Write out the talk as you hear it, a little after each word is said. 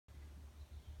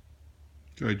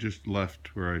So I just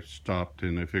left where I stopped,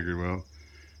 and I figured, well, I'm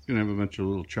gonna have a bunch of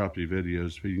little choppy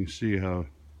videos, but you can see how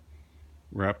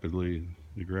rapidly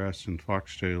the grass and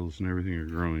foxtails and everything are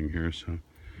growing here, so it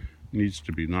needs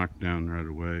to be knocked down right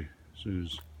away as soon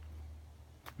as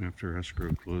after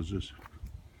escrow closes.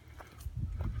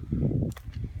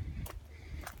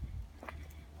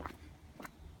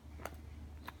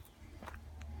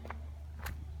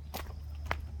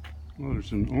 Oh,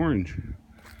 there's an orange.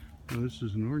 Oh, this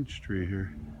is an orange tree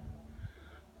here.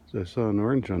 So I saw an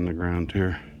orange on the ground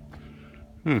here.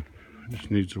 Huh.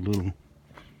 Just needs a little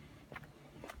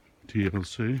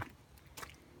TLC.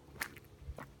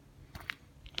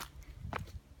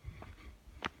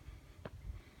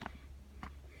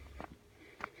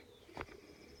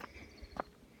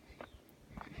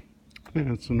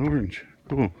 Yeah, it's an orange.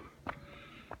 Cool.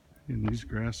 And these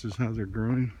grasses, how they're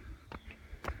growing.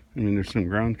 I mean, there's some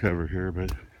ground cover here,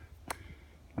 but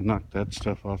I knocked that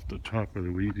stuff off the top of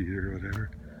the weed eater or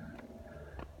whatever.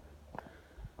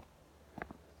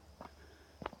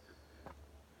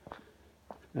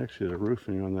 Actually, the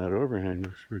roofing on that overhang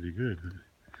looks pretty good.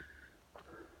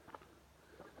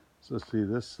 So see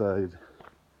this side,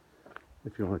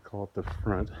 if you want to call it the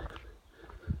front,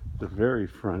 the very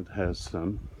front has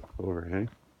some overhang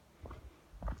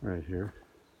right here.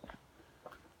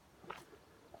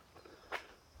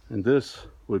 And this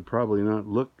would probably not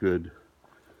look good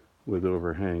with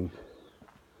overhang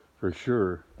for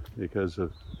sure because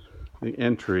of the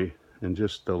entry and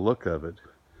just the look of it.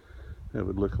 That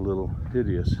would look a little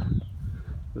hideous.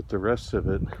 But the rest of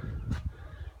it,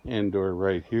 and or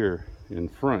right here in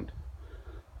front,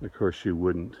 of course you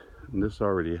wouldn't. And this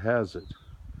already has it.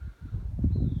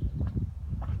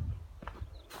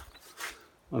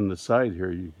 On the side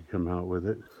here you could come out with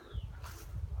it.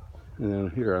 And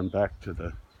then here I'm back to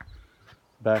the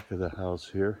back of the house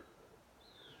here.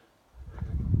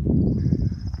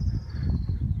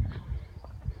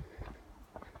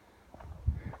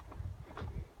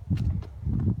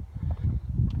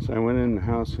 So I went in the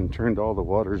house and turned all the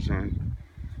waters on.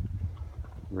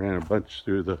 Ran a bunch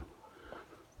through the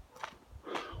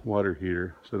water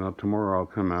heater. So now tomorrow I'll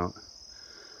come out,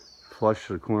 flush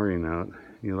the chlorine out.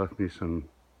 You left me some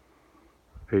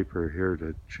paper here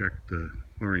to check the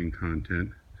chlorine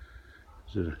content.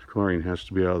 The chlorine has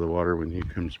to be out of the water when he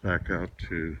comes back out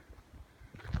to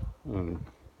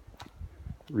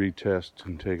retest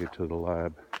and take it to the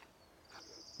lab.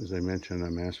 As I mentioned,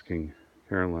 I'm asking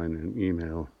Caroline an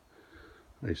email.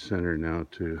 I sent her now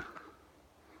to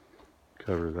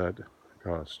cover that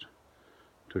cost.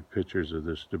 Took pictures of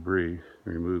this debris,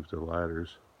 removed the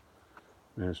ladders,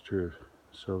 asked her if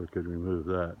Scylla could remove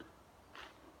that.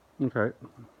 Okay.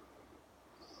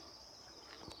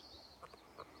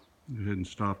 Go ahead and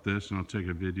stop this and I'll take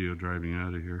a video driving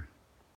out of here.